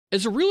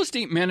As a real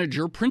estate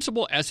manager,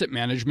 Principal Asset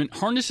Management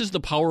harnesses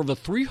the power of a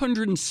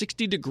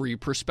 360-degree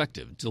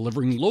perspective,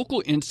 delivering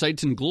local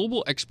insights and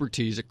global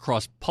expertise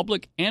across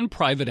public and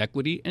private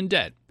equity and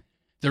debt.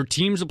 Their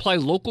teams apply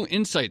local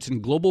insights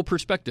and global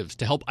perspectives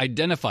to help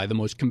identify the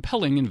most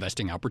compelling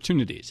investing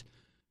opportunities.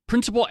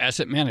 Principal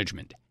Asset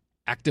Management.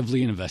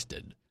 Actively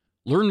invested.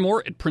 Learn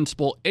more at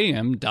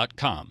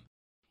principalam.com.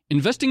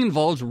 Investing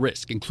involves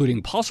risk,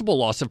 including possible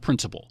loss of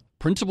principal.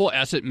 Principal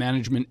Asset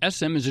Management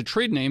SM is a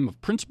trade name of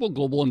Principal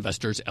Global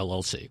Investors,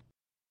 LLC.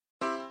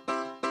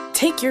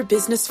 Take your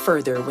business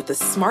further with the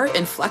smart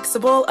and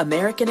flexible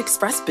American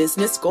Express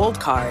Business Gold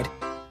Card.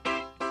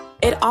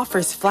 It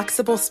offers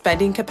flexible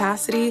spending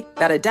capacity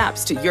that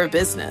adapts to your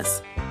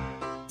business.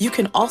 You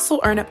can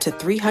also earn up to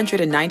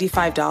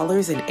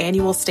 $395 in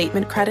annual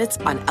statement credits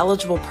on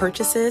eligible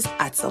purchases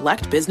at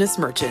select business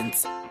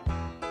merchants.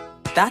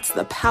 That's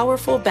the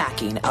powerful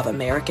backing of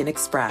American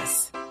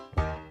Express.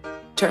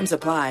 Terms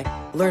apply.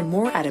 Learn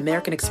more at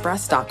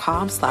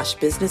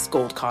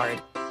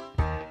americanexpress.com/businessgoldcard.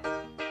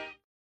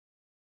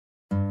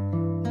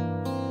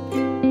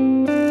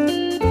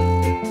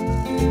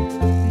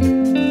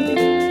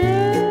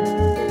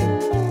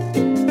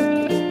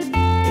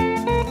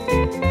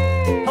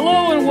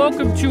 Hello and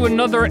welcome to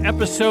another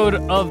episode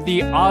of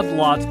the Odd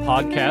Lots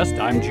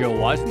podcast. I'm Joe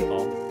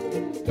Weisenthal.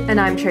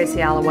 And I'm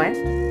Tracy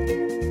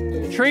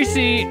Alloway.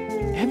 Tracy,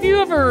 have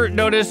you ever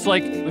noticed,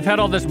 we've had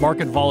all this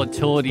market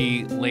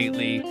volatility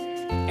lately,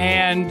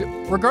 and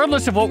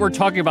regardless of what we're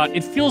talking about,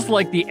 it feels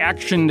like the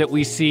action that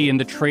we see in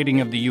the trading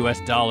of the U.S.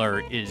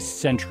 dollar is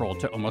central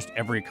to almost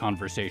every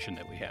conversation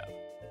that we have.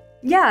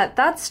 Yeah,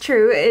 that's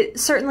true. It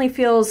certainly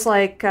feels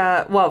like,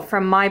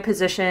 from my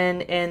position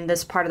in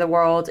this part of the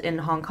world in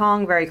Hong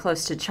Kong, very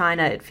close to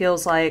China, it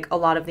feels like a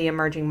lot of the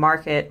emerging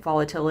market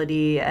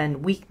volatility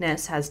and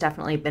weakness has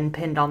definitely been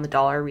pinned on the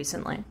dollar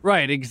recently.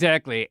 Right,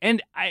 exactly.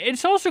 And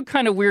it's also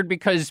kind of weird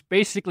because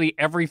basically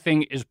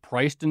everything is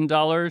priced in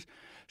dollars.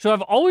 So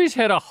I've always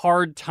had a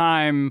hard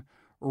time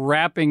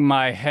wrapping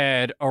my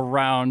head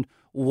around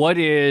what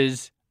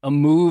is a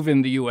move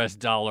in the U.S.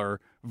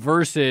 dollar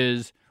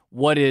versus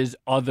what is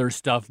other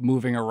stuff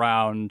moving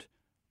around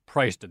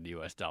priced in the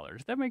U.S. dollar.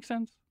 Does that make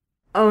sense?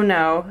 Oh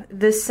no,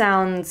 this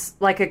sounds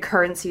like a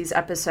currencies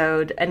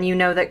episode, and you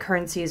know that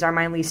currencies are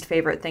my least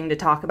favorite thing to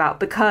talk about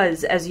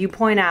because, as you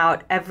point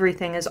out,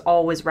 everything is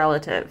always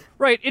relative.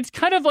 Right. It's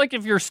kind of like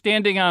if you're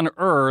standing on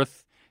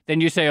Earth, then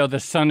you say, oh, the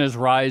sun is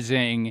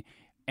rising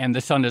and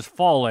the sun is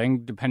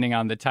falling, depending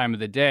on the time of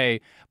the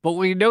day. But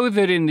we know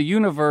that in the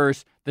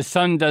universe, the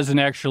sun doesn't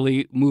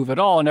actually move at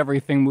all and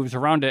everything moves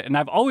around it. And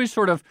I've always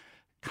sort of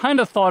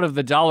kind of thought of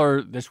the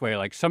dollar this way.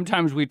 Like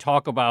sometimes we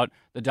talk about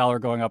the dollar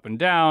going up and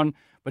down,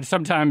 but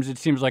sometimes it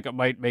seems like it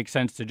might make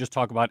sense to just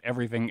talk about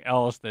everything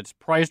else that's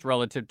priced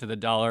relative to the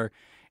dollar.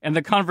 And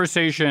the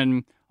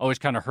conversation always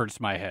kind of hurts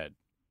my head.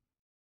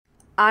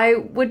 I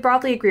would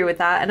broadly agree with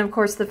that. And of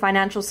course, the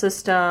financial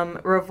system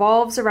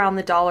revolves around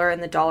the dollar,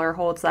 and the dollar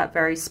holds that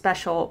very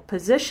special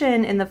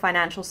position in the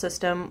financial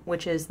system,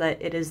 which is that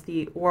it is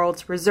the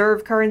world's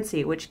reserve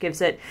currency, which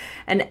gives it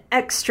an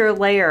extra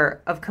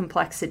layer of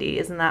complexity.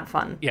 Isn't that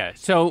fun? Yeah.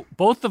 So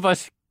both of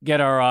us get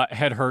our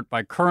head hurt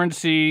by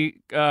currency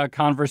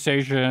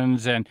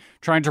conversations and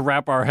trying to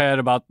wrap our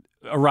head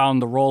around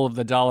the role of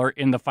the dollar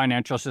in the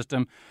financial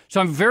system. So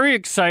I'm very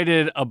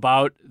excited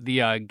about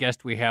the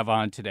guest we have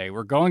on today.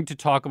 We're going to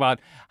talk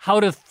about how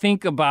to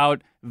think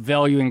about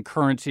valuing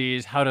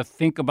currencies, how to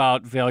think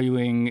about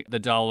valuing the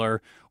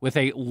dollar with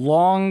a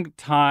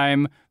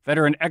long-time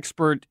veteran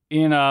expert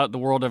in the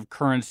world of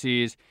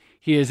currencies.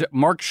 He is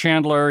Mark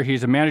Chandler.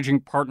 He's a managing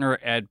partner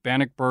at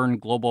Bannockburn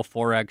Global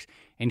Forex,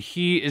 and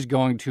he is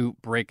going to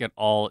break it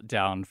all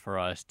down for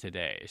us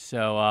today.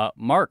 So,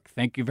 Mark,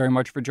 thank you very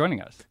much for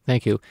joining us.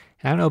 Thank you.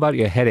 I don't know about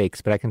your headaches,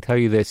 but I can tell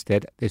you this,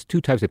 that there's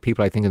two types of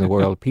people, I think, in the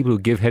world, people who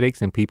give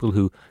headaches and people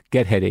who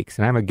get headaches,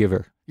 and I'm a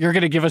giver. You're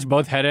going to give us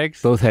both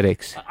headaches? Both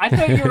headaches. I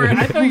thought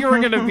you were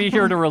going to be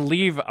here to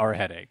relieve our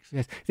headaches.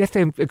 Yes. That's the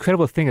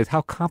incredible thing is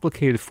how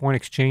complicated foreign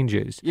exchange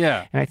is.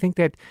 Yeah. And I think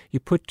that you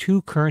put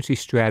two currency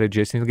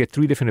strategists and you'll get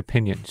three different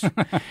opinions.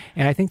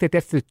 And I think that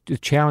that's the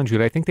challenge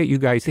with it. I think that you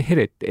guys hit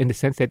it in the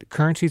sense that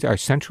currencies are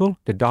central,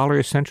 the dollar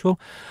is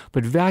central,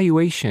 but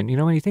valuation,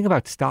 when you think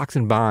about stocks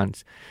and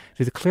bonds,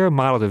 there's a clear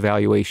model of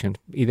valuation,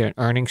 either an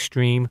earnings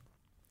stream,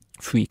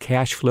 free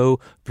cash flow,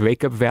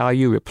 breakup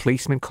value,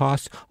 replacement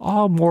costs,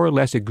 all more or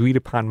less agreed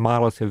upon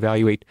models to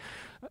evaluate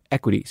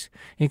equities.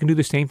 And you can do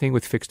the same thing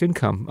with fixed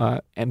income.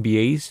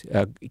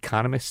 MBAs,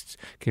 economists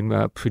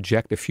can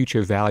project the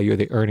future value of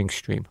the earnings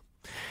stream.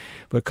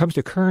 When it comes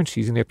to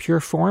currencies in their pure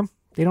form,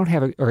 they don't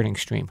have an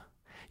earnings stream.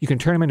 You can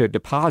turn them into a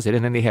deposit,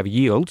 and then they have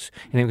yields,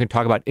 and then we can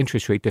talk about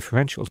interest rate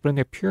differentials. But in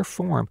their pure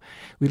form,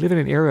 we live in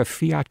an era of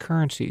fiat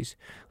currencies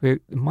where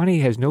money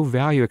has no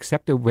value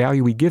except the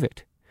value we give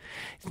it.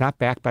 It's not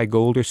backed by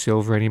gold or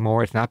silver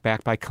anymore. It's not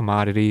backed by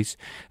commodities.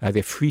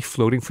 They're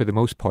free-floating for the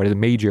most part of the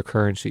major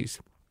currencies.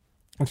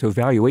 And so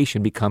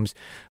valuation becomes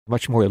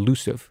much more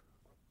elusive.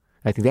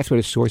 I think that's what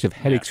a source of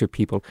headaches for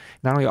people.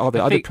 Not only all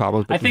the other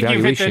problems, but I think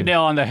valuation. you've hit the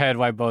nail on the head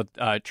why both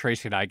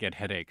Tracy and I get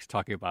headaches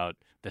talking about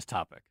this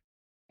topic.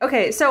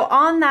 Okay, so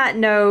on that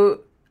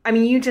note, I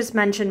mean, you just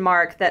mentioned,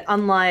 Mark, that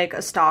unlike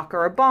a stock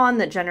or a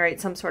bond that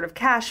generates some sort of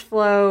cash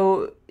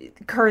flow,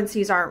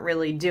 currencies aren't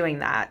really doing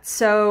that.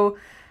 So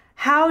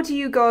how do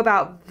you go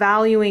about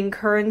valuing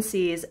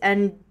currencies,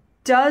 and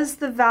does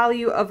the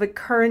value of a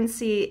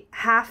currency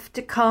have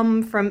to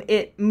come from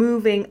it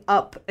moving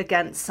up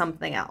against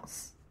something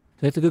else?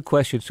 That's a good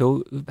question.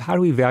 So how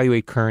do we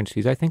evaluate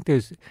currencies? I think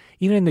there's,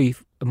 even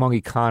among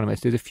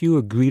economists, there's a few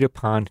agreed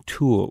upon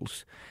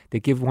tools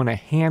that give one a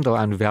handle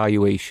on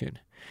valuation.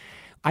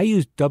 I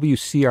use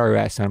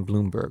WCRS on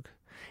Bloomberg,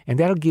 and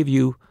that'll give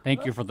you...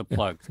 Thank you for the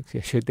plug.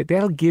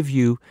 That'll give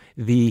you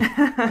the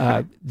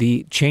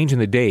the change in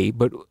the day,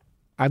 but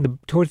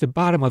towards the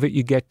bottom of it,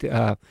 you get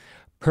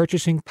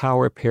purchasing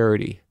power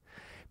parity.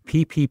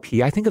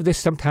 PPP. I think of this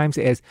sometimes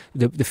as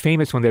the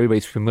famous one that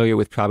everybody's familiar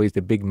with probably is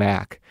the Big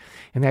Mac.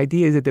 And the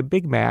idea is that the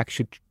Big Mac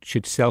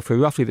should sell for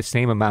roughly the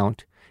same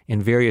amount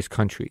in various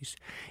countries.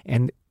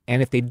 And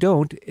if they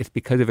don't, it's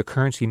because of a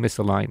currency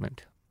misalignment.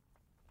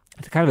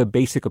 It's kind of a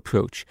basic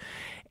approach.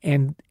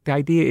 And the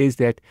idea is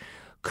that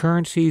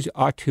currencies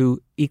ought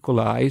to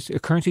equalize, a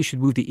currency should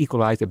move to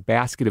equalize a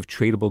basket of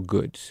tradable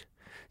goods.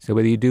 So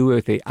whether you do it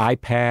with an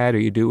iPad or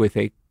you do it with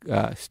a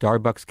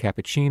Starbucks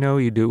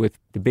cappuccino, you do it with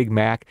the Big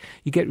Mac,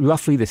 you get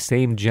roughly the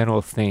same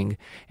general thing.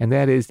 And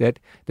that is that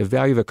the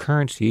value of a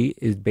currency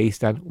is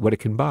based on what it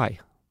can buy.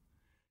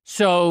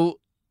 So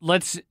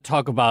let's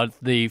talk about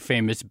the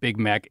famous Big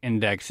Mac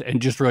index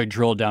and just really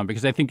drill down,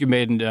 because I think you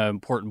made an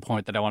important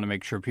point that I want to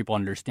make sure people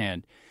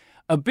understand.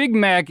 A Big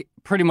Mac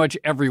pretty much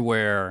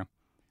everywhere,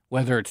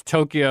 whether it's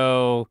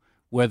Tokyo,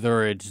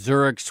 whether it's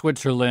Zurich,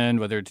 Switzerland,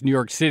 whether it's New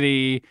York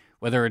City,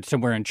 whether it's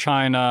somewhere in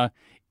China,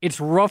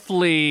 it's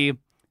roughly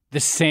the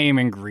same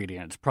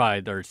ingredients.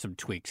 Probably there's some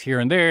tweaks here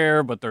and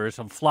there, but there's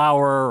some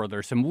flour or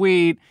there's some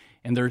wheat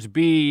and there's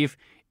beef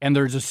and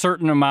there's a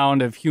certain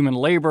amount of human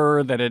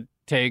labor that it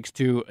takes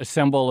to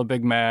assemble a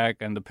Big Mac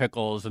and the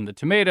pickles and the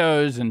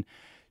tomatoes. And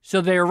so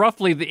they're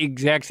roughly the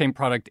exact same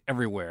product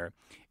everywhere.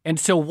 And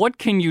so what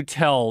can you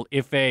tell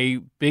if a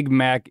Big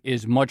Mac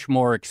is much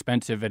more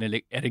expensive at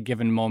a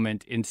given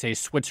moment in, say,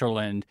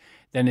 Switzerland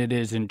than it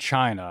is in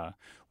China?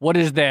 What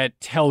does that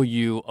tell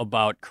you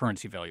about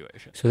currency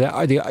valuation? So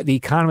the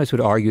economists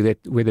would argue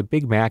that where the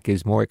Big Mac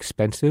is more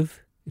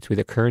expensive, it's where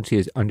the currency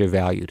is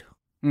undervalued.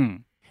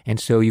 And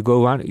so you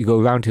go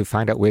around to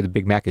find out where the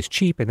Big Mac is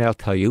cheap, and that'll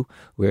tell you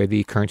where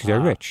the currencies are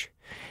rich.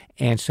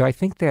 And so I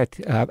think that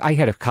I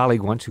had a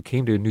colleague once who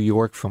came to New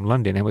York from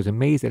London and was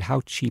amazed at how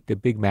cheap the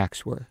Big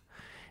Macs were.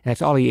 And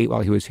that's all he ate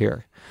while he was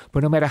here.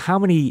 But no matter how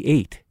many he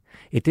ate,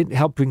 it didn't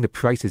help bring the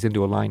prices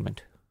into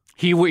alignment.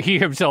 He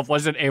himself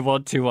wasn't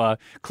able to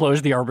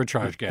close the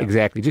arbitrage gap.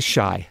 Exactly, just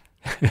shy.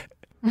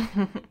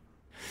 But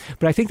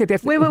I think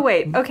that's...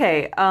 Wait.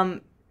 Okay.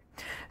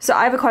 So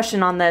I have a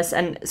question on this,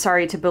 and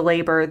sorry to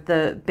belabor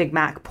the Big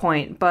Mac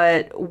point,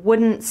 but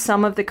wouldn't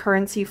some of the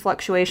currency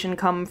fluctuation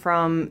come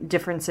from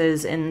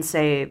differences in,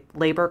 say,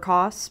 labor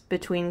costs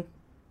between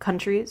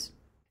countries?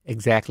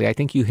 Exactly. I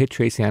think you hit,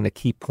 Tracy, on a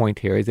key point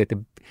here, is that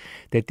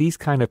that these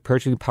kind of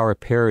purchasing power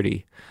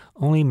parity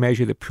only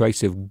measure the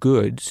price of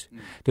goods,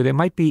 though there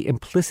might be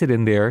implicit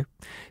in there.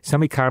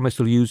 Some economists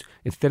will use,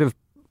 instead of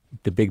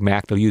the Big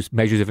Mac, they'll use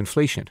measures of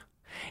inflation.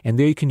 And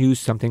there you can use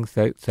something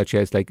such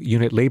as like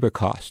unit labor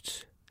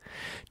costs.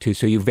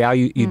 So you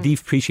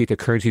depreciate the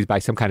currencies by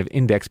some kind of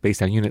index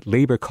based on unit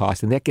labor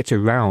costs, and that gets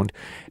around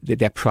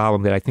that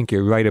problem that I think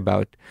you're right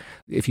about.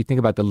 If you think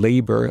about the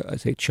labor,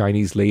 say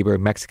Chinese labor,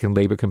 Mexican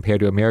labor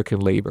compared to American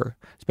labor,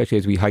 especially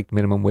as we hiked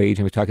minimum wage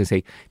and we're talking,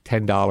 say,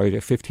 $10 or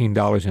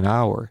 $15 an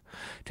hour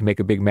to make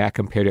a Big Mac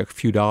compared to a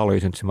few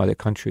dollars in some other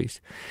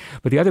countries.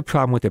 But the other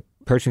problem with the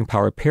purchasing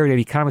power parity, and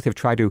economists have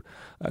tried to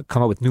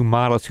come up with new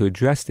models to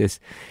address this, is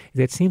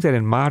that it seems that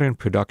in modern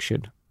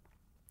production,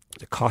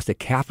 the cost of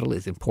capital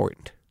is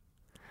important.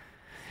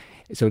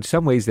 So in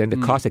some ways, then, the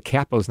cost of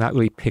capital is not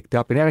really picked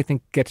up. And that, I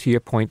think, gets to your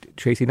point,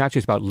 Tracy, not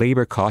just about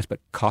labor costs, but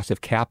cost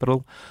of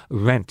capital,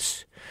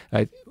 rents.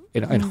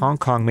 In Hong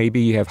Kong, maybe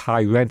you have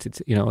high rents.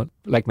 It's,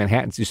 like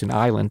Manhattan's just an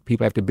island.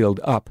 People have to build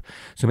up.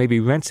 So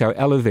maybe rents are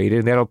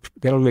elevated, and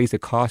that'll raise the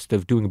cost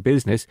of doing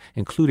business,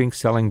 including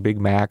selling Big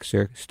Macs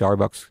or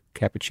Starbucks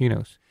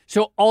cappuccinos.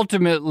 So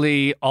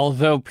ultimately,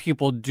 although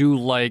people do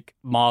like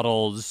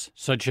models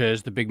such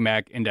as the Big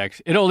Mac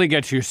Index, it only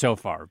gets you so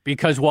far.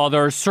 Because while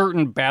there are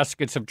certain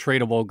baskets of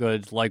tradable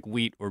goods like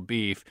wheat or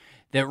beef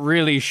that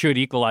really should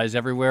equalize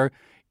everywhere,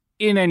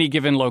 in any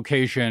given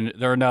location,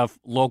 there are enough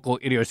local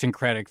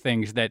idiosyncratic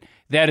things that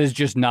is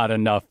just not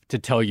enough to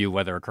tell you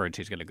whether a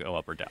currency is going to go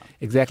up or down.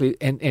 Exactly.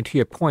 And to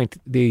your point,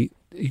 you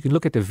can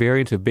look at the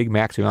variance of Big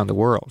Macs around the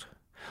world,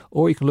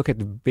 or you can look at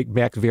the Big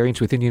Mac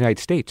variance within the United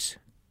States.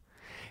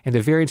 And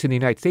the variance in the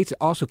United States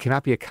also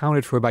cannot be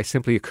accounted for by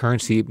simply a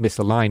currency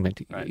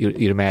misalignment, right.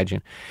 You'd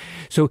imagine.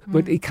 So,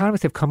 but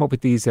economists have come up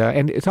with these,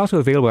 and it's also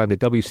available on the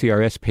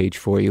WCRS page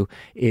for you,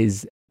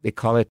 is They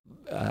call it,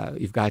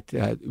 you've got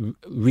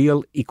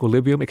real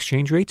equilibrium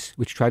exchange rates,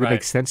 which try to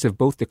make sense of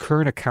both the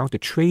current account, the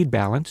trade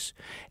balance,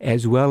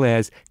 as well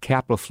as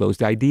capital flows.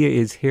 The idea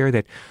is here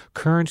that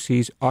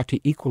currencies ought to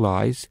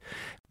equalize,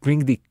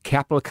 bring the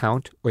capital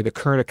account or the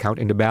current account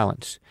into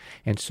balance.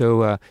 And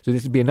so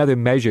this would be another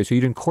measure. So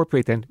you'd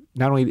incorporate then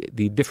not only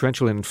the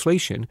differential in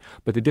inflation,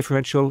 but the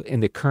differential in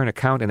the current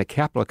account and the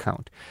capital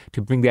account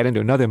to bring that into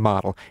another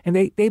model. And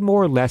they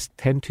more or less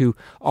tend to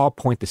all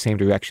point the same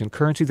direction.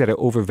 Currencies that are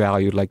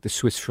overvalued, like the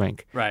Swiss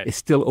franc, is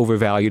still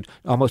overvalued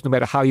almost no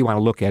matter how you want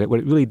to look at it.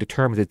 What it really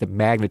determines is the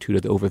magnitude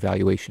of the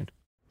overvaluation.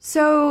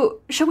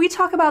 So, should we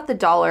talk about the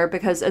dollar?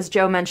 Because as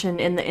Joe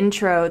mentioned in the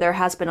intro, there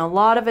has been a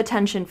lot of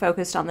attention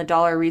focused on the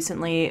dollar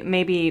recently,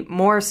 maybe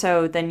more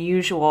so than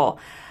usual.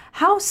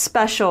 How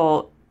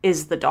special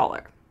is the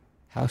dollar?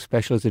 How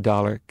special is the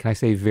dollar? Can I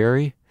say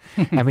very?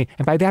 I mean,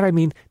 and by that I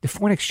mean the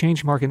foreign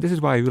exchange market, and this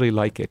is why I really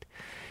like it.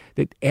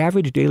 The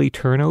average daily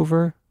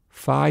turnover,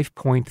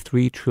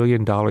 $5.3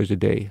 trillion a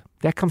day.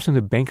 That comes from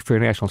the Bank for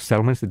International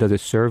Settlements that does a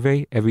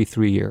survey every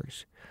 3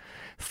 years.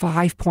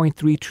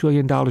 $5.3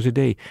 trillion a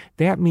day.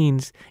 That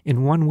means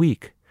in 1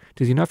 week,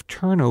 there's enough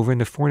turnover in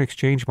the foreign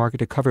exchange market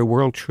to cover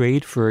world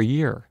trade for a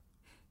year.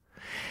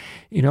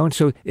 You know, and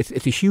so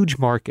it's a huge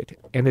market.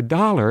 And the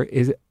dollar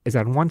is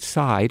on one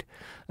side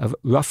of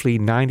roughly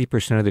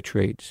 90% of the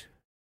trades.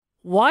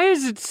 Why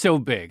is it so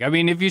big? I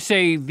mean, if you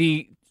say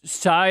the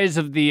size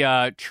of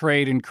the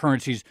trade in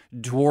currencies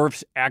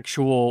dwarfs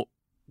actual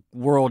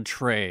world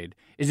trade,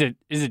 is it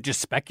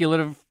just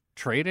speculative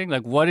trading?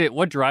 Like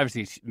what drives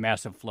these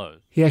massive flows?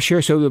 Yeah,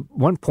 sure. So the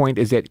one point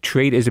is that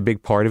trade is a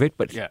big part of it,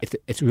 but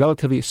it's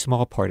relatively a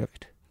small part of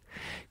it.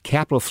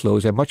 Capital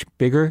flows are much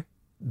bigger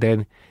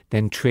than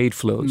trade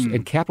flows.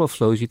 And capital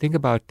flows, you think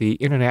about the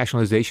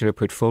internationalization of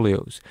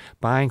portfolios,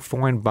 buying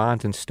foreign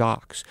bonds and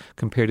stocks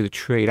compared to the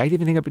trade. I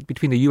even think of it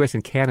between the U.S.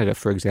 and Canada,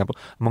 for example,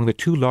 among the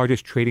two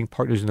largest trading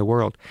partners in the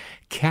world.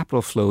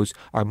 Capital flows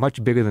are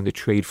much bigger than the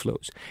trade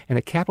flows. And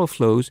the capital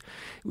flows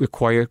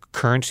require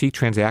currency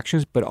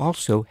transactions, but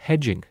also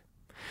hedging.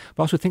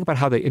 But also think about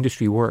how the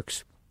industry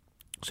works.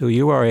 So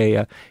you are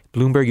a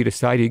Bloomberg, you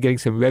decide you're getting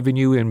some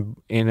revenue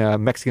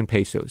in Mexican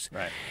pesos.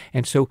 Right.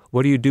 And so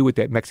what do you do with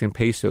that Mexican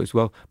pesos?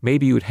 Well,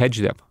 maybe you would hedge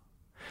them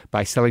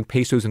by selling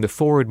pesos in the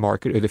forward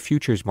market or the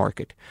futures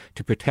market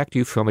to protect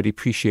you from a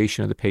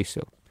depreciation of the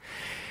peso.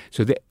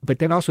 But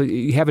then also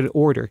you have an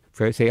order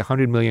for, say,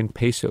 100 million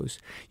pesos.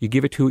 You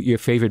give it to your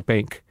favorite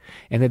bank.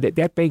 And then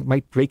that bank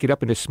might break it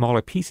up into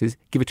smaller pieces,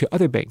 give it to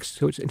other banks.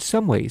 So it's, in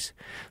some ways,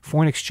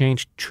 foreign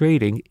exchange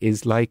trading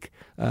is like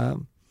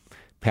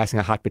passing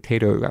a hot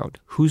potato around.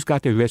 Who's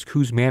got the risk?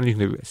 Who's managing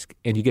the risk?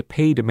 And you get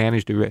paid to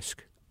manage the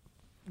risk.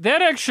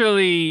 That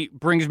actually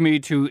brings me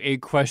to a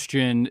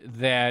question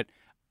that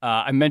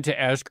I meant to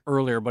ask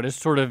earlier, but it's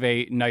sort of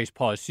a nice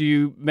pause. So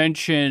you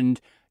mentioned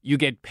you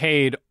get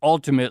paid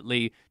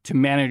ultimately to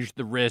manage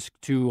the risk,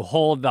 to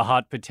hold the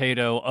hot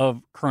potato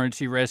of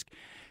currency risk.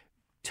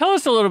 Tell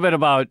us a little bit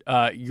about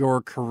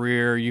your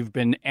career. You've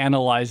been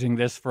analyzing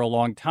this for a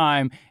long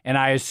time, and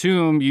I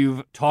assume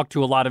you've talked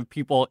to a lot of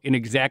people in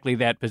exactly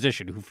that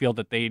position who feel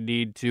that they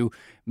need to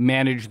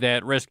manage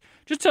that risk.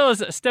 Just tell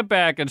us, step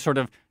back and sort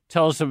of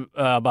tell us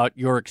about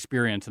your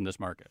experience in this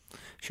market.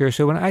 Sure.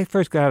 So when I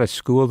first got out of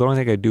school, the only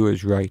thing I could do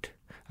was write.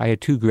 I had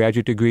 2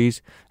 graduate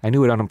degrees. I knew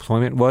what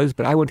unemployment was,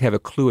 but I wouldn't have a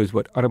clue as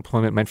what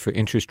unemployment meant for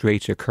interest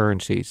rates or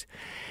currencies.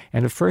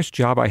 And the first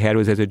job I had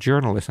was as a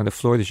journalist on the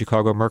floor of the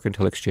Chicago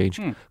Mercantile Exchange,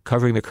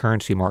 covering the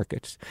currency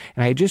markets.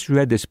 And I had just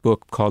read this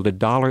book called The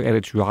Dollar and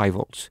Its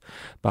Rivals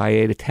by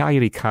an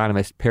Italian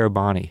economist,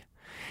 Parabani.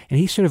 And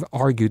he sort of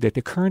argued that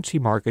the currency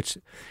markets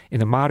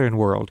in the modern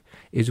world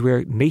is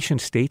where nation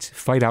states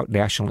fight out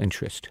national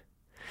interest.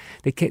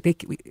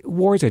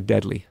 Wars are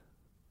deadly.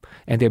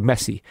 And they're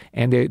messy,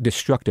 and they're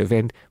destructive,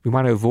 and we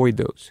want to avoid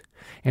those.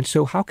 And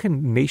so how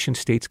can nation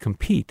states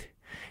compete?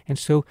 And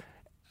so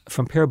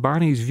from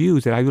Parabani's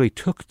views that I really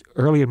took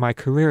early in my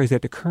career is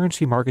that the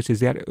currency markets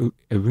is that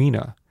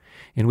arena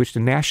in which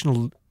the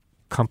national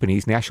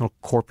companies, national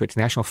corporates,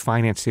 national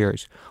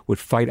financiers would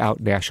fight out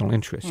national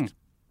interest.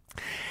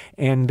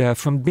 And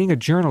from being a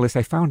journalist,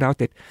 I found out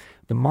that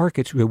the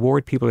markets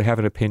reward people to have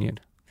an opinion.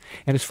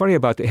 And it's funny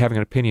about having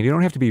an opinion. You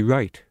don't have to be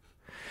right.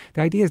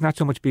 The idea is not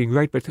so much being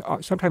right, but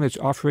sometimes it's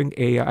offering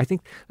I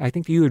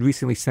think you had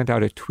recently sent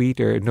out a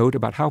tweet or a note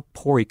about how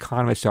poor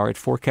economists are at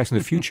forecasting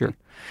the future.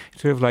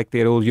 It's sort of like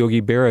that old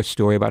Yogi Berra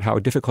story about how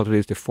difficult it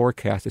is to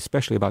forecast,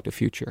 especially about the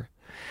future.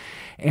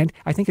 And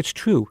I think it's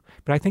true,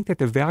 but I think that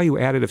the value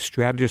added of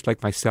strategists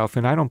like myself,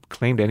 and I don't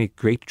claim to any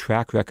great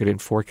track record in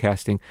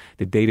forecasting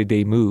the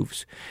day-to-day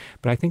moves,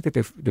 but I think that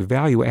the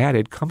value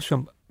added comes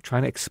from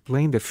trying to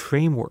explain the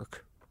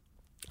framework,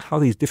 how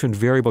these different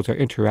variables are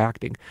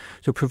interacting.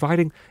 So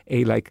providing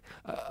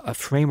a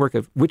framework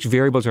of which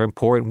variables are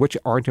important, which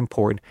aren't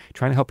important,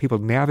 trying to help people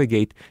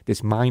navigate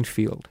this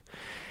minefield.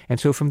 And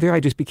so from there,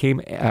 I just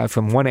became,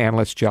 from one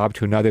analyst job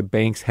to another,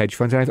 banks, hedge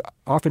funds, and I've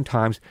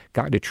oftentimes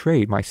gotten to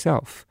trade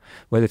myself,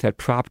 whether it's at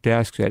prop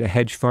desks, at a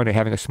hedge fund, or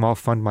having a small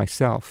fund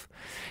myself.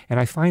 And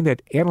I find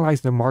that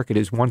analyzing the market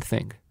is one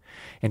thing,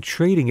 And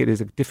trading it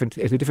is a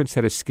different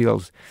set of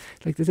skills.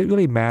 Like, does it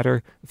really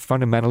matter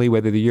fundamentally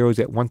whether the euro is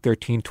at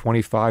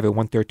 113.25 or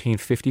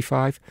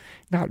 113.55?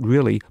 Not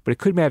really, but it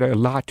could matter a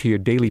lot to your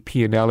daily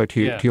P&L or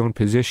to your own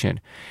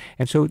position.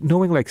 And so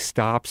knowing like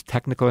stops,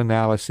 technical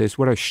analysis,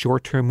 what are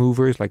short-term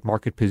movers like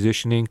market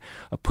positioning,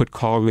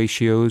 put-call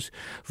ratios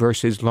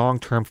versus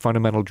long-term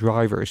fundamental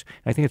drivers.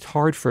 And I think it's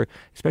hard for,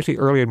 especially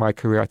early in my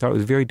career, I thought it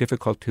was very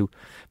difficult to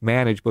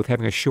manage both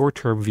having a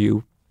short-term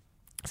view,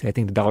 say I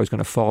think the dollar is going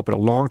to fall, but a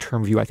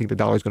long-term view, I think the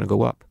dollar is going to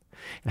go up.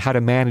 And how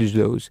to manage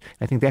those.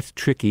 I think that's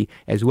tricky,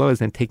 as well as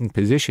then taking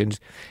positions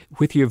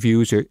with your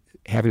views or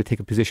having to take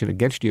a position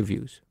against your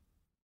views.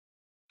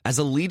 As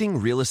a leading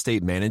real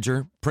estate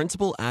manager,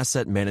 Principal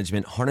Asset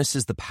Management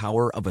harnesses the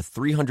power of a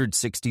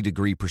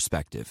 360-degree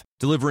perspective,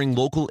 delivering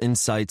local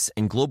insights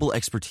and global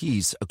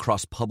expertise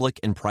across public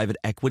and private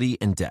equity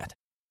and debt.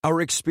 Our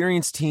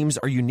experienced teams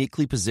are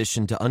uniquely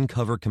positioned to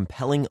uncover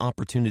compelling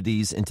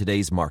opportunities in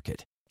today's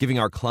market, giving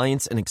our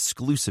clients an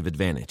exclusive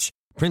advantage.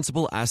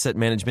 Principal Asset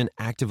Management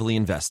actively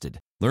invested.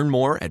 Learn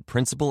more at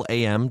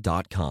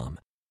principalam.com.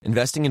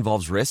 Investing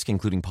involves risk,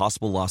 including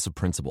possible loss of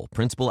principal.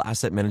 Principal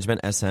Asset Management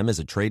SM is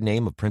a trade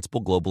name of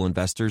Principal Global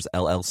Investors,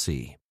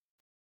 LLC.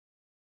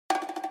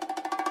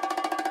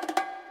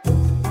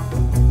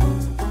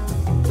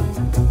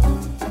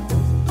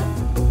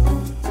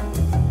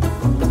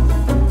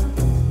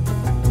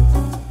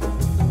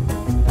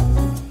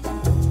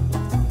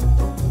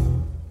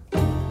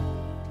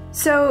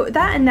 So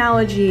that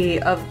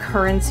analogy of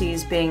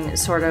currencies being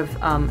sort of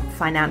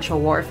financial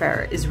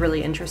warfare is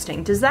really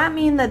interesting. Does that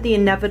mean that the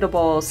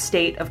inevitable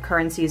state of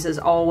currencies is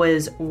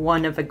always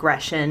one of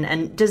aggression?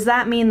 And does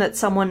that mean that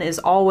someone is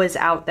always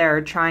out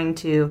there trying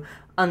to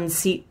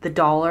unseat the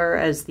dollar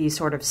as the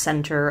sort of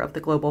center of the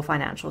global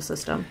financial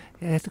system?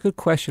 Yeah, that's a good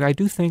question. I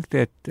do think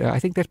that, I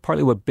think that's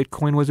partly what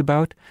Bitcoin was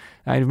about.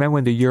 I remember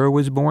when the euro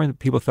was born,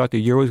 people thought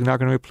the euro was not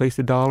going to replace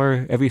the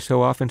dollar. Every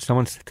so often,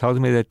 someone tells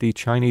me that the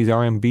Chinese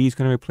RMB is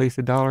going to replace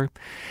the dollar.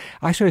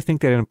 I sort of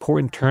think that an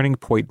important turning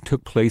point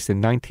took place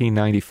in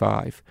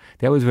 1995.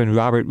 That was when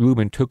Robert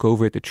Rubin took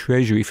over at the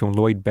Treasury from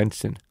Lloyd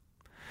Bentsen.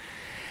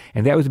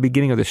 And that was the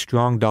beginning of the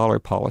strong dollar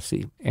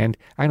policy. And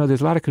I know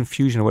there's a lot of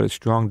confusion on what a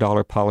strong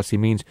dollar policy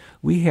means.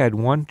 We had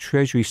one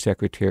Treasury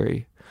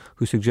secretary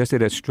who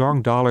suggested a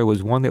strong dollar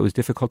was one that was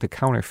difficult to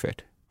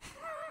counterfeit.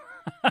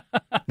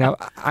 Now,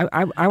 I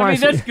mean,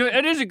 that's good.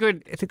 It is a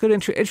good. It's a good,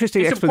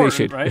 interesting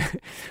explanation, right?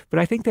 But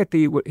I think that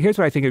here's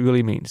what I think it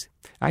really means.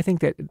 I think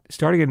that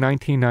starting in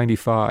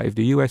 1995,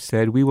 the U.S.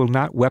 said we will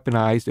not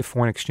weaponize the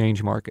foreign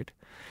exchange market.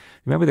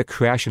 Remember the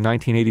crash in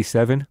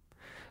 1987?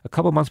 A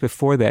couple months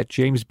before that,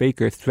 James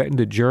Baker threatened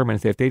the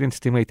Germans that if they didn't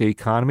stimulate the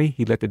economy,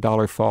 he'd let the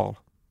dollar fall.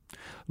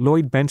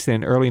 Lloyd Bentsen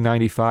in early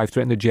 95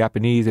 threatened the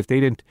Japanese if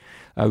they didn't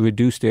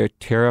reduce their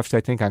tariffs,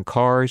 I think, on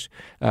cars,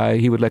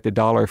 he would let the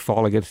dollar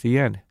fall against the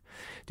yen.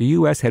 The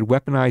U.S. had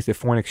weaponized the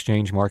foreign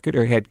exchange market,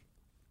 or had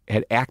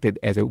acted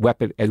as a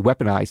weapon, as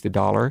weaponized the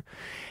dollar.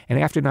 And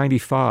after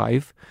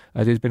 95,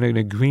 there's been an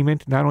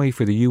agreement not only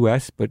for the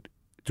U.S., but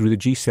through the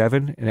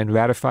G7 and then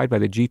ratified by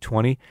the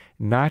G20,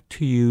 not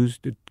to use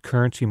the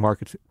currency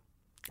markets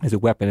as a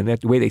weapon. And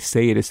that the way they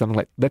say it is something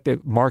like, let the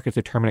markets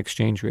determine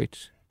exchange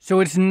rates. So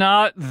it's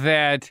not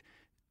that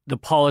the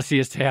policy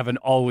is to have an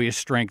always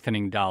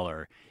strengthening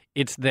dollar.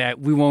 It's that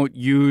we won't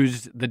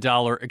use the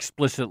dollar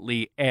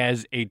explicitly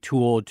as a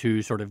tool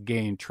to sort of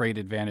gain trade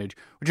advantage,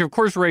 which of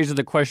course raises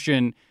the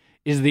question,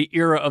 is the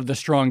era of the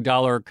strong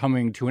dollar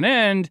coming to an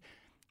end?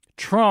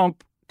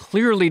 Trump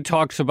clearly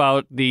talks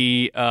about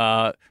the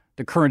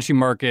currency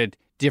market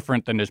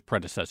different than his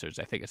predecessors,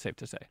 I think it's safe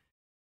to say.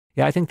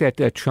 Yeah, I think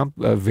that Trump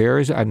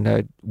veers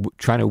on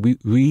trying to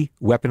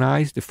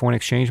re-weaponize the foreign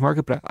exchange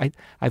market, but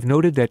I've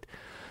noted that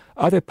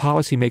other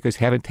policymakers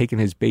haven't taken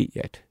his bait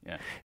yet. Yeah.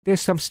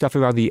 There's some stuff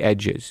around the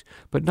edges,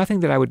 but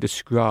nothing that I would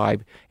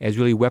describe as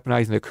really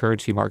weaponizing the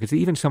currency markets.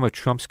 Even some of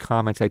Trump's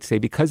comments, I'd say,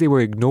 because they were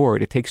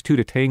ignored, it takes two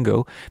to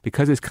tango.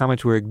 Because his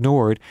comments were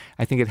ignored,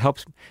 I think it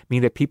helps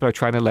mean that people are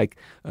trying to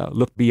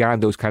look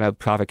beyond those kind of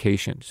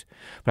provocations.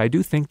 But I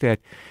do think that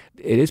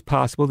it is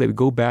possible that we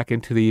go back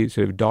into the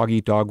sort of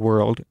dog-eat-dog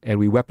world and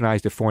we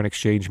weaponize the foreign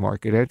exchange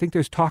market. And I think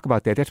there's talk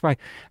about that. That's why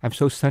I'm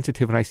so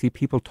sensitive when I see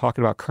people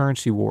talking about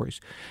currency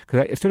wars.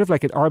 Because it's sort of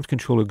like an arms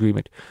control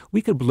agreement.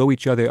 We could blow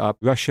each other up,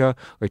 Russia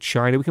or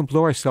China. We can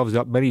blow ourselves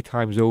up many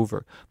times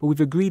over. But we've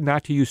agreed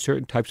not to use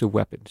certain types of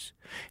weapons.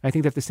 And I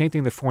think that's the same thing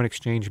in the foreign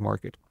exchange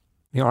market.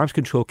 The arms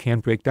control can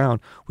break down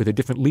with a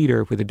different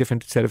leader, with a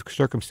different set of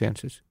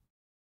circumstances.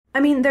 I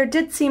mean, there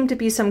did seem to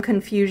be some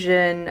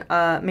confusion,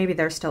 maybe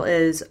there still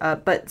is,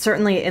 but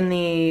certainly in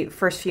the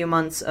first few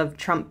months of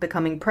Trump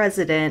becoming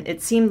president,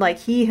 it seemed like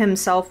he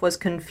himself was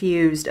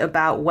confused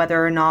about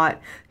whether or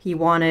not he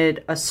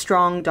wanted a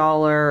strong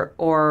dollar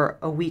or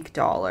a weak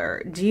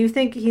dollar. Do you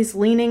think he's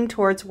leaning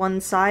towards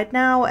one side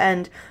now?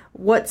 And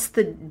what's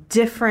the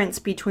difference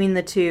between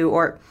the two?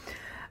 Or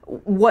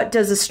what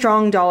does a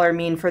strong dollar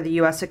mean for the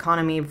U.S.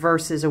 economy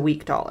versus a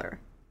weak dollar?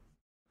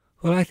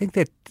 Well, I think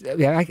that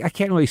I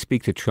can't really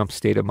speak to Trump's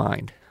state of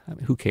mind. I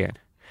mean, who can?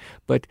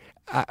 But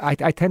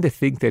I tend to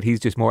think that he's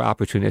just more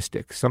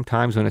opportunistic.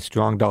 Sometimes when a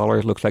strong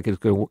dollar looks like it's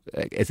going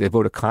to, as a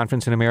vote of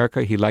confidence in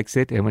America, he likes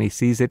it. And when he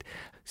sees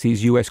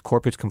U.S.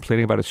 corporates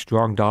complaining about a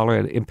strong dollar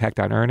and impact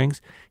on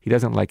earnings, he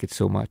doesn't like it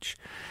so much.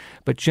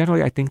 But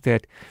generally, I think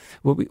that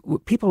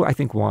what people, I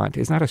think, want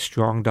is not a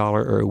strong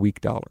dollar or a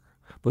weak dollar,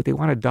 but they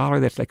want a dollar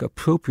that's like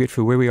appropriate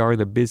for where we are in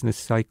the business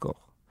cycle.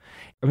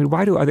 I mean,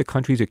 why do other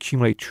countries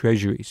accumulate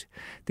treasuries?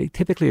 They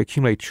typically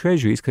accumulate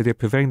treasuries because they're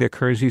preventing their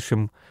currencies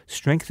from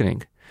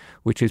strengthening,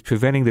 which is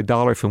preventing the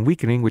dollar from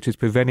weakening, which is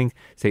preventing,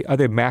 say,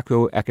 other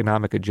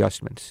macroeconomic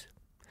adjustments.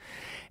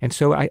 And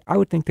so I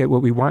would think that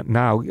what we want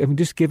now, I mean,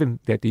 just given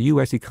that the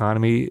U.S.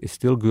 economy is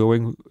still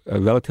growing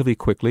relatively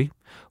quickly,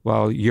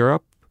 while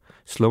Europe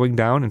slowing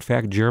down. In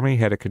fact, Germany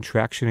had a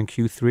contraction in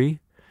Q3.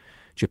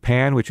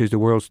 Japan, which is the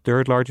world's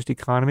third largest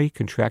economy,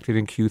 contracted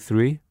in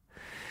Q3.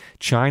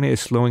 China is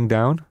slowing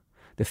down.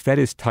 The Fed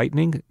is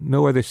tightening.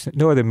 No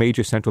other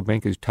major central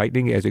bank is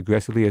tightening as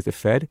aggressively as the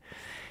Fed.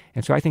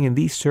 And so I think in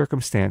these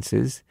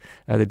circumstances,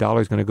 the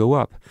dollar is going to go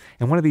up.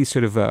 And one of these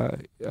sort of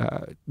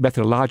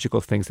methodological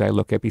things that I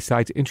look at,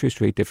 besides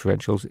interest rate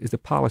differentials, is the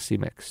policy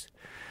mix.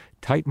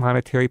 Tighter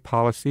monetary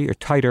policy,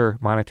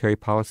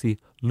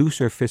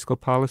 looser fiscal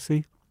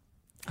policy.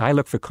 I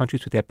look for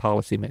countries with that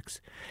policy mix.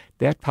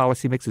 That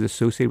policy mix is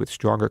associated with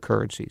stronger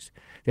currencies.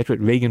 That's what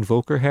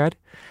Reagan-Volcker had.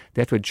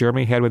 That's what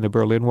Germany had when the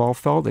Berlin Wall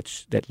fell.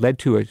 That led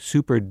to a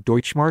super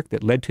Deutschmark,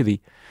 that led to the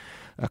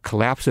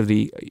collapse of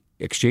the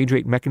exchange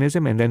rate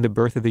mechanism and then the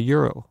birth of the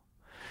euro.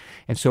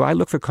 And so I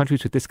look for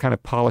countries with this kind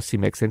of policy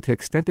mix. And to the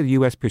extent that the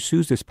U.S.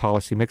 pursues this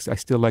policy mix, I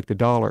still like the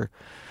dollar.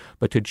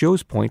 But to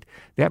Joe's point,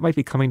 that might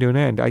be coming to an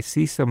end. I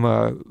see some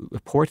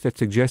reports that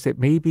suggest that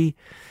maybe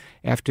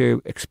after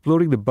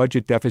exploding the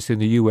budget deficit in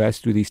the U.S.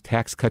 through these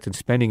tax cuts and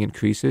spending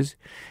increases,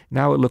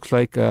 now it looks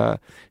like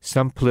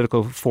some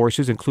political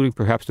forces, including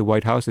perhaps the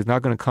White House, is now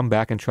going to come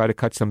back and try to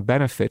cut some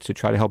benefits to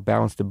try to help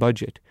balance the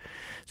budget.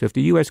 So if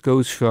the U.S.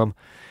 goes from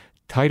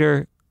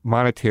tighter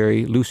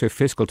monetary, looser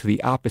fiscal to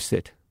the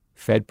opposite,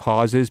 Fed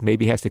pauses,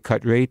 maybe has to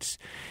cut rates,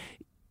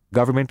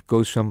 government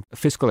goes from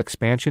fiscal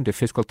expansion to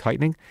fiscal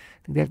tightening,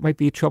 I think that might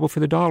be trouble for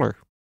the dollar.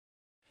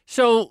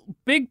 So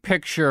big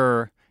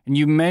picture, and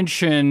you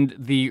mentioned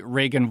the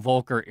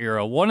Reagan-Volcker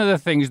era. One of the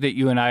things that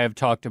you and I have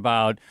talked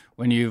about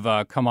when you've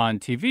come on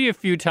TV a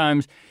few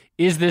times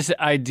is this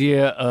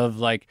idea of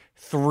like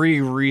three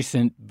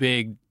recent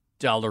big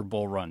dollar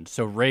bull runs.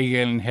 So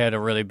Reagan had a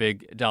really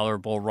big dollar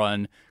bull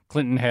run.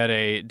 Clinton had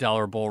a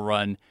dollar bull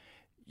run.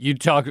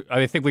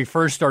 I think we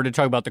first started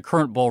talking about the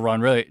current bull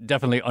run, really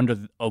definitely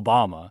under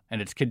Obama,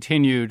 and it's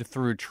continued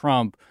through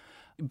Trump.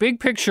 Big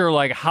picture,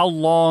 like how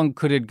long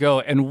could it go,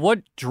 and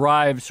what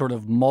drives sort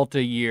of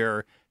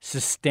multi-year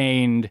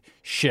sustained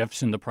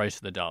shifts in the price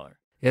of the dollar?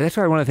 Yeah, that's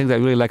why one of the things I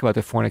really like about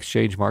the foreign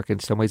exchange market. In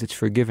some ways, it's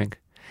forgiving,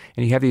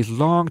 and you have these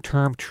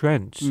long-term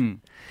trends.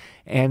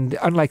 And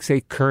unlike,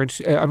 say,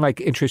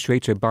 unlike interest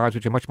rates or bonds,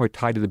 which are much more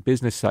tied to the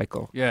business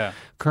cycle,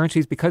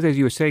 currencies, because as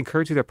you were saying,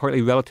 currencies are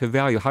partly relative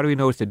value. How do we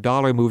know it's the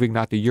dollar moving,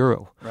 not the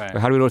euro? Right. Or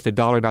how do we know it's the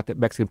dollar, not the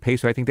Mexican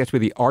peso? I think that's where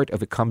the art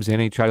of it comes in,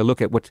 and you try to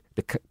look at what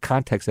the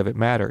context of it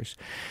matters.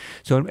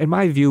 So in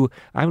my view,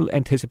 I'm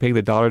anticipating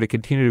the dollar to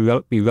continue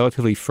to be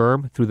relatively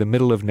firm through the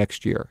middle of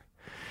next year.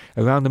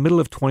 Around the middle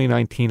of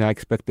 2019, I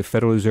expect the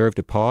Federal Reserve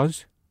to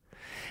pause.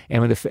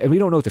 And we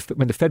don't know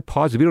when the Fed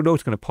pauses, we don't know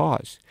it's going to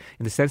pause.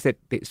 In the sense that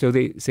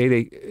they say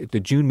the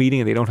June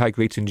meeting and they don't hike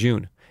rates in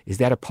June. Is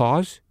that a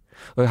pause?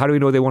 Or how do we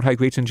know they won't hike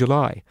rates in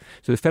July?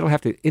 So the Fed will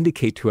have to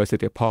indicate to us that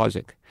they're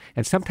pausing.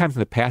 And sometimes in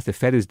the past, the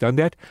Fed has done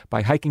that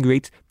by hiking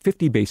rates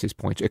 50 basis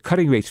points or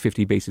cutting rates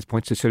 50 basis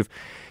points to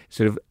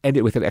sort of end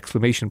it with an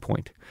exclamation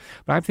point.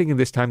 But I'm thinking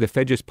this time the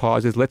Fed just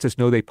pauses, lets us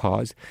know they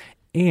pause.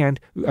 And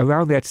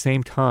around that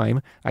same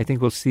time, I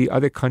think we'll see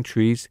other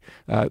countries,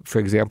 for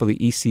example, the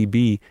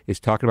ECB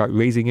is talking about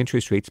raising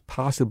interest rates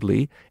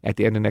possibly at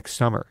the end of next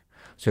summer.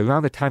 So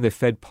around the time the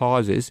Fed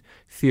pauses,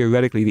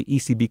 theoretically, the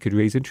ECB could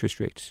raise interest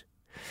rates.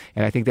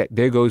 And I think that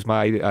there goes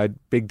my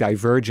big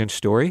divergent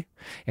story,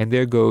 and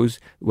there goes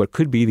what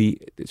could be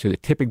the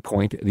tipping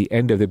point, the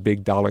end of the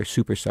big dollar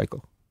super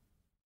cycle.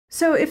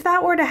 So if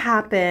that were to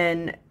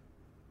happen,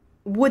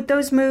 would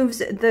those moves,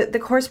 the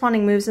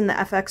corresponding moves in the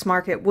FX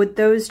market, would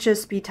those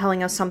just be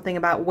telling us something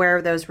about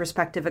where those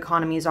respective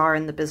economies are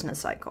in the business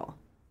cycle?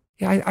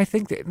 Yeah, I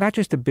think that not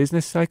just the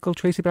business cycle,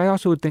 Tracy, but I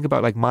also would think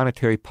about like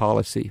monetary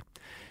policy.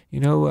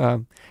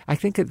 I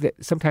think that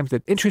sometimes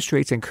that interest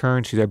rates and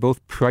currencies are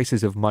both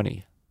prices of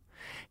money.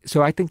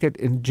 So I think that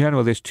in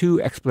general, there's two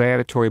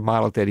explanatory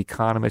models that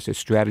economists or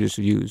strategists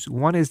use.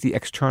 One is the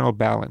external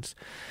balance.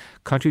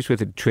 Countries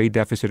with a trade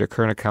deficit or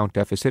current account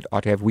deficit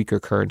ought to have weaker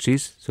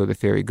currencies, so the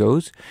theory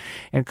goes.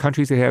 And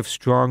countries that have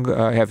strong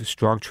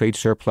trade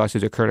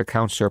surpluses or current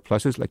account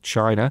surpluses, like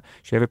China,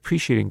 should have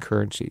appreciating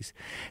currencies.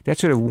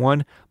 That's sort of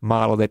one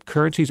model, that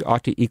currencies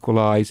ought to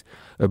equalize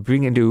or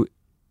bring into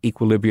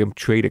equilibrium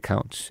trade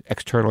accounts,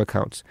 external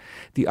accounts.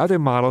 The other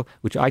model,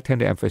 which I tend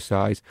to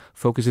emphasize,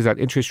 focuses on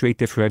interest rate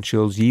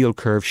differentials, yield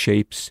curve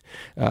shapes,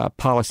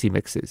 policy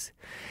mixes.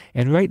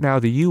 And right now,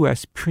 the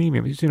U.S.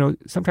 premium,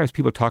 sometimes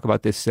people talk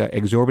about this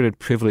exorbitant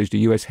privilege the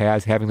U.S.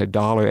 has having the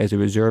dollar as a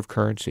reserve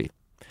currency.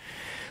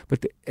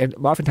 And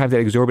oftentimes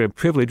that exorbitant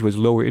privilege was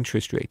lower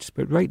interest rates.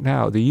 But right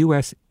now, the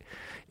U.S.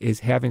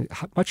 is having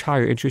much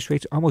higher interest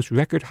rates, almost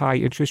record high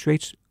interest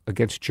rates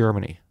against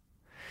Germany.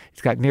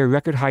 It's got near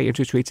record high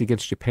interest rates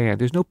against Japan.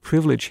 There's no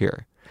privilege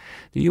here.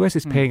 The U.S.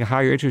 is paying a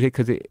higher interest rate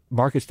because the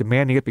market's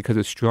demanding it because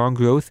of strong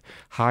growth,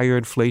 higher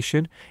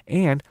inflation,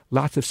 and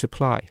lots of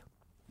supply.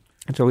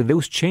 And so when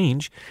those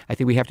change, I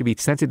think we have to be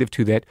sensitive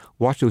to that,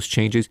 watch those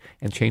changes,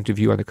 and change the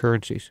view on the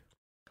currencies.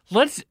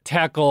 Let's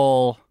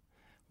tackle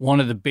one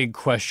of the big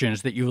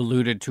questions that you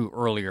alluded to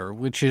earlier,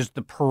 which is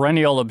the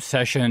perennial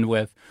obsession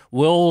with,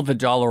 will the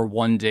dollar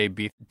one day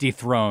be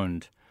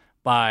dethroned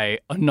by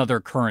another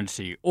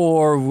currency?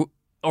 Or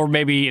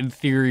maybe in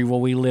theory, will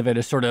we live in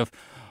a sort of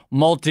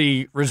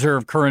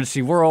multi-reserve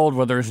currency world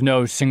where there's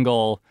no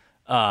single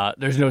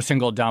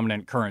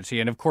dominant currency?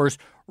 And of course,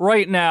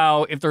 right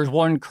now, if there's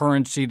one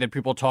currency that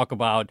people talk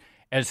about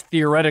as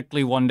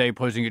theoretically one day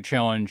posing a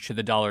challenge to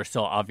the dollar,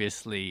 still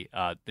obviously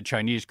the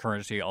Chinese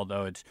currency,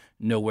 although it's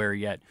nowhere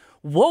yet.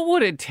 What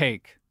would it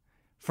take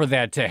for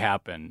that to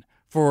happen?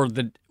 For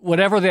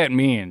whatever that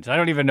means. I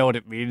don't even know what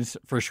it means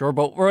for sure,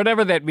 but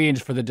whatever that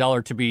means for the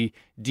dollar to be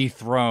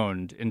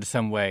dethroned in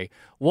some way,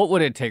 what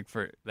would it take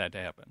for that to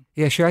happen?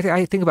 Yeah, sure.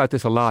 I think about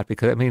this a lot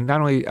because, not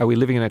only are we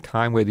living in a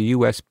time where the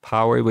U.S.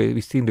 power, where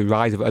we've seen the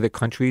rise of other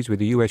countries, where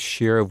the U.S.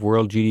 share of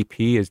world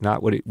GDP is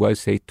not what it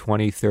was, say,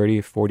 20, 30,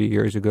 40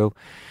 years ago.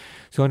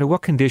 So under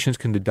what conditions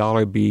can the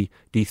dollar be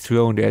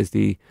dethroned as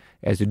the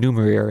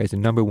numeraire, as the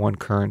number one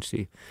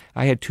currency?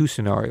 I had two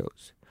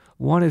scenarios.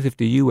 One is if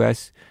the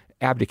U.S.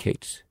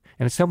 abdicates.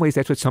 And in some ways,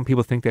 that's what some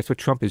people think. That's what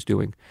Trump is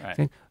doing.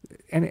 Right.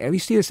 And we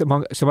see this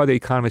among some other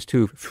economists,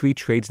 too. Free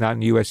trade's not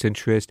in U.S.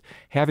 interest.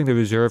 Having the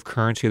reserve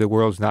currency of the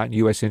world is not in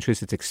U.S.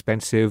 interest. It's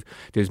expensive.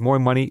 There's more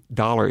money,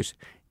 dollars,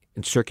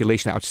 in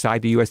circulation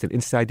outside the U.S. than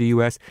inside the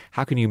U.S.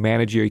 How can you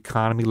manage your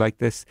economy like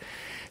this?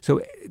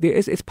 So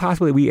it's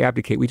possible that we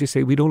abdicate. We just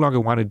say we no longer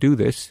want to do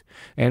this.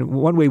 And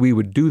one way we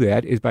would do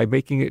that is by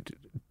making it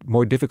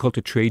more difficult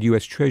to trade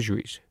U.S.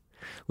 treasuries,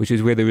 which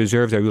is where the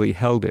reserves are really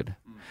held in.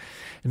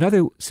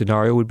 Another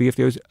scenario would be if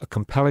there's a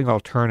compelling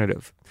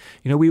alternative.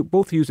 We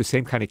both use the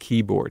same kind of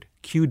keyboard,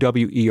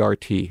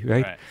 QWERT,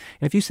 right? And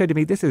if you said to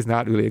me, this is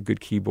not really a good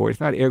keyboard, it's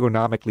not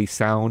ergonomically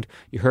sound,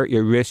 you hurt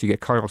your wrist, you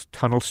get carpal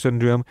tunnel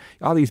syndrome,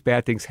 all these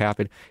bad things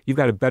happen, you've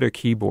got a better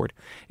keyboard.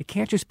 It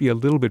can't just be a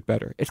little bit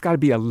better. It's got to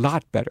be a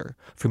lot better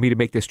for me to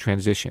make this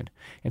transition.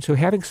 And so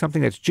having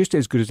something that's just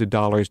as good as the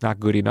dollar is not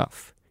good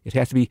enough. It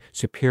has to be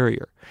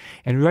superior.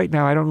 And right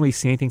now, I don't really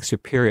see anything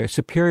superior.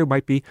 Superior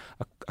might be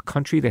a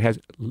country that has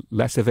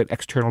less of an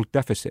external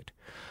deficit,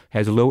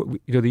 has a low.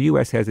 The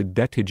U.S. has a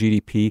debt to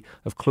GDP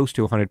of close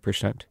to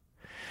 100%.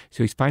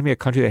 So he's find me a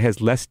country that has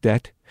less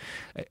debt,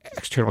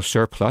 external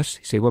surplus.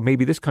 You say, well,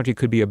 maybe this country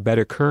could be a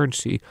better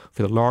currency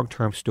for the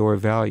long-term store of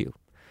value.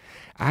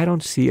 I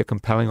don't see a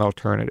compelling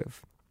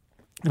alternative.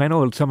 And I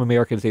know some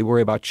Americans, they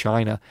worry about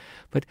China.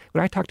 But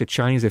when I talk to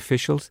Chinese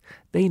officials,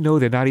 they know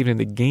they're not even in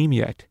the game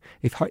yet.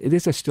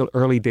 These are still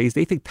early days.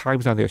 They think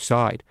time's on their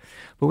side.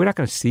 But we're not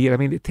going to see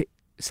it.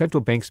 Central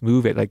banks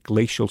move at like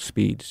glacial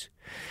speeds.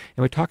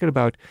 And we're talking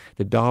about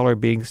the dollar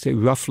being, say,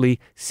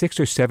 roughly $6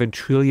 or $7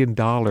 trillion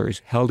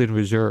held in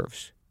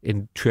reserves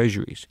in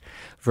treasuries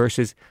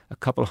versus a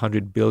couple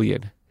 $100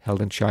 billion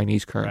held in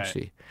Chinese currency.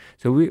 Right.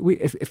 So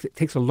it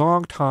takes a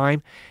long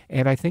time,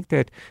 and I think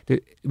that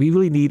we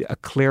really need a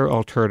clear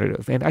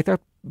alternative. And I thought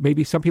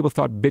maybe some people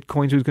thought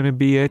Bitcoins was going to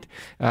be it.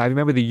 I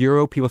remember the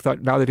euro, people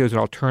thought now that there's an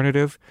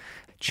alternative.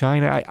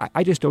 China,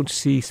 I just don't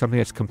see something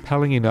that's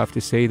compelling enough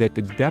to say that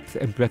the depth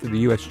and breadth of the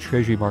U.S.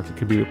 Treasury market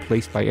can be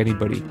replaced by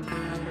anybody.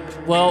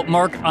 Well,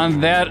 Mark,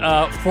 on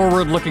that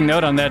forward-looking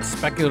note, on that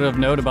speculative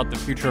note about the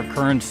future of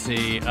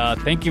currency,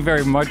 thank you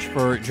very much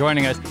for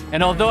joining us.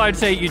 And although I'd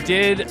say you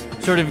did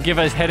sort of give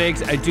us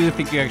headaches, I do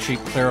think you actually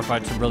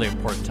clarified some really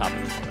important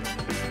topics.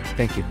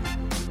 Thank you.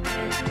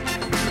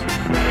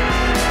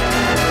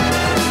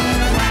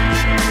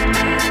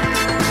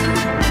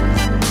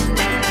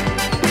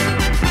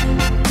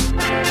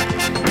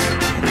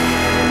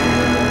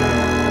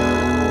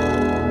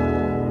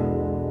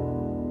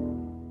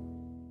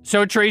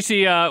 So,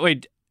 Tracy,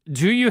 wait,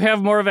 do you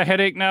have more of a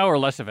headache now or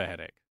less of a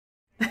headache?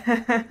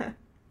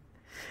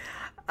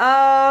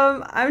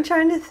 I'm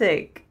trying to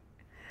think.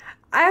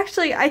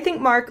 I think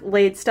Mark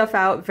laid stuff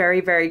out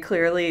very, very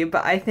clearly,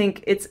 but I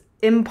think it's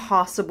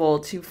impossible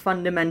to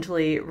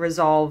fundamentally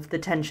resolve the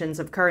tensions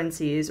of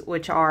currencies,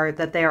 which are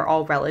that they are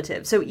all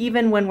relative. So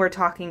even when we're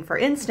talking, for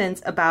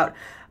instance, about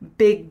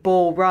big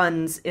bull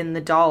runs in the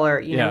dollar,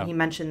 you know, he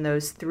mentioned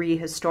those three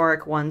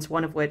historic ones,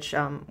 one of which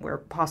we're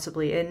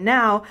possibly in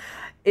now.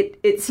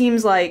 It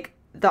seems like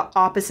the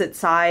opposite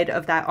side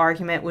of that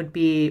argument would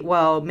be,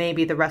 well,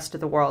 maybe the rest of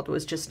the world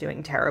was just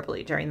doing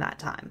terribly during that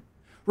time.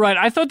 Right.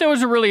 I thought that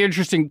was a really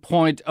interesting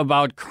point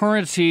about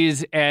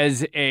currencies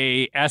as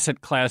a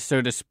asset class,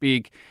 so to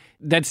speak,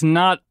 that's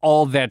not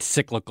all that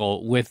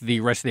cyclical with the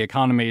rest of the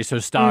economy. So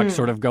stocks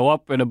sort of go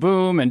up in a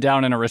boom and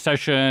down in a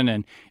recession,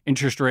 and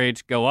interest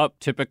rates go up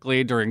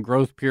typically during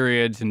growth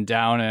periods and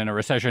down in a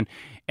recession.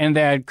 And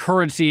that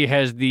currency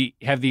have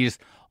these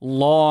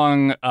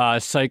long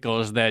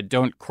cycles that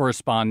don't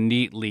correspond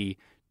neatly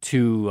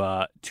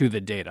to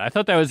the data. I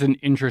thought that was an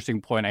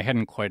interesting point. I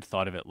hadn't quite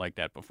thought of it like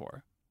that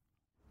before.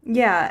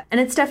 Yeah,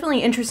 and it's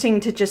definitely interesting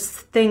to just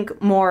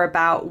think more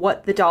about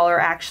what the dollar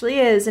actually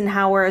is and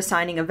how we're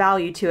assigning a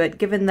value to it,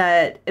 given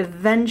that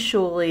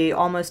eventually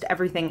almost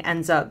everything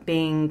ends up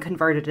being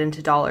converted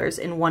into dollars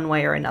in one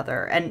way or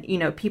another. And,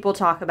 people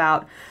talk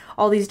about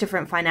all these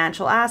different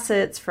financial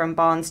assets, from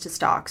bonds to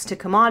stocks to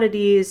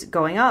commodities,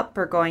 going up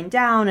or going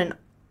down, and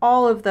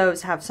all of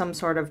those have some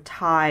sort of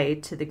tie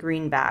to the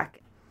greenback.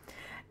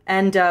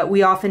 And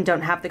we often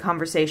don't have the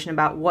conversation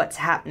about what's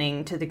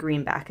happening to the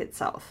greenback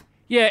itself.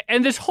 Yeah,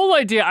 and this whole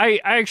idea, I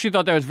actually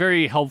thought that was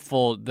very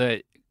helpful,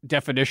 the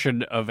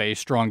definition of a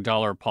strong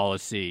dollar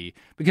policy,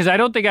 because I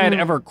don't think I had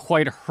ever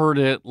quite heard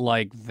it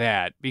like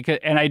that.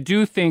 And I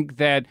do think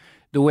that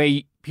the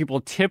way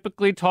people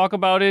typically talk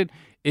about it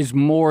is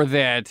more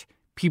that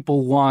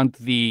people want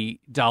the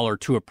dollar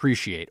to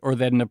appreciate, or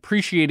that an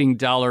appreciating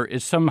dollar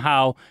is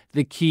somehow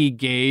the key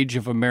gauge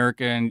of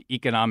American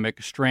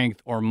economic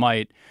strength or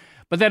might,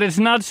 but that it's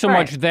not so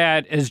much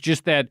that as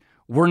just that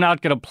we're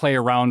not going to play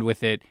around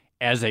with it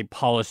as a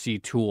policy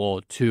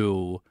tool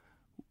to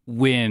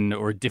win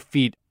or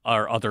defeat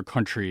our other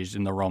countries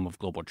in the realm of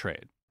global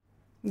trade.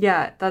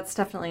 Yeah, that's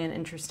definitely an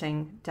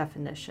interesting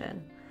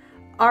definition.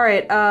 All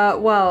right,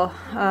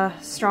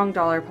 strong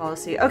dollar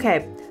policy.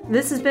 Okay,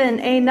 this has been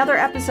another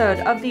episode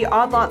of the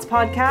Odd Lots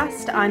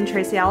podcast. I'm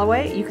Tracy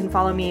Alloway. You can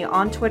follow me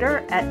on Twitter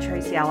at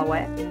Tracy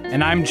Alloway.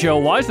 And I'm Joe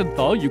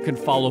Weisenthal. You can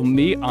follow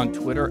me on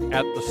Twitter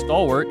at The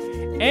Stalwart.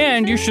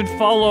 And you should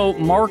follow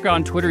Mark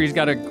on Twitter. He's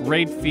got a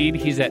great feed.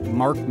 He's at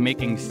Mark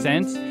Making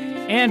Sense.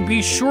 And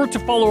be sure to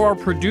follow our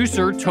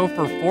producer,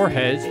 Topher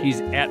Forhes.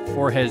 He's at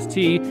Forhes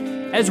T,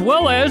 as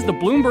well as the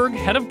Bloomberg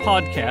head of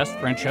podcast,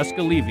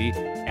 Francesca Levy,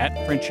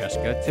 at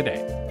Francesca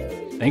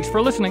Today. Thanks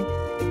for listening.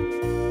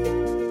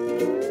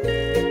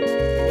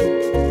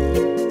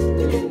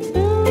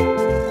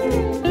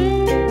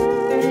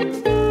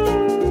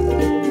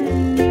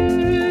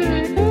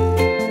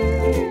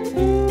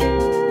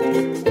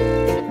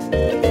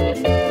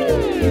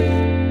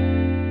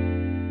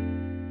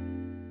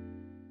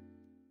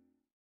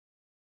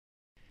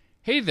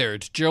 Hey there,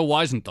 it's Joe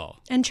Weisenthal.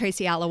 And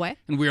Tracy Alloway.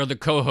 And we are the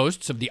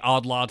co-hosts of the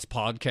Odd Lots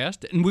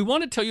podcast. And we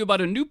want to tell you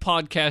about a new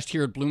podcast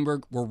here at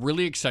Bloomberg we're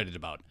really excited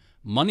about.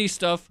 Money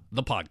Stuff,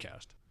 the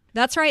podcast.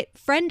 That's right.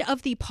 Friend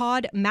of the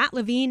pod, Matt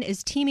Levine,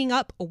 is teaming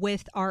up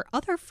with our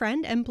other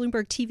friend and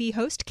Bloomberg TV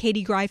host,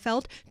 Katie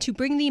Greifeld, to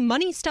bring the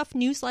Money Stuff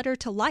newsletter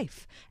to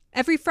life.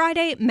 Every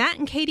Friday, Matt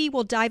and Katie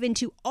will dive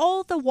into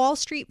all the Wall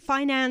Street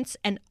finance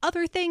and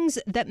other things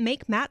that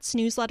make Matt's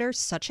newsletter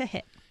such a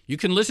hit. You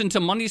can listen to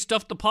Money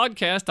Stuff, the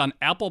podcast on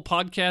Apple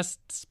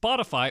Podcasts,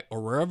 Spotify, or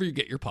wherever you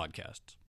get your podcasts.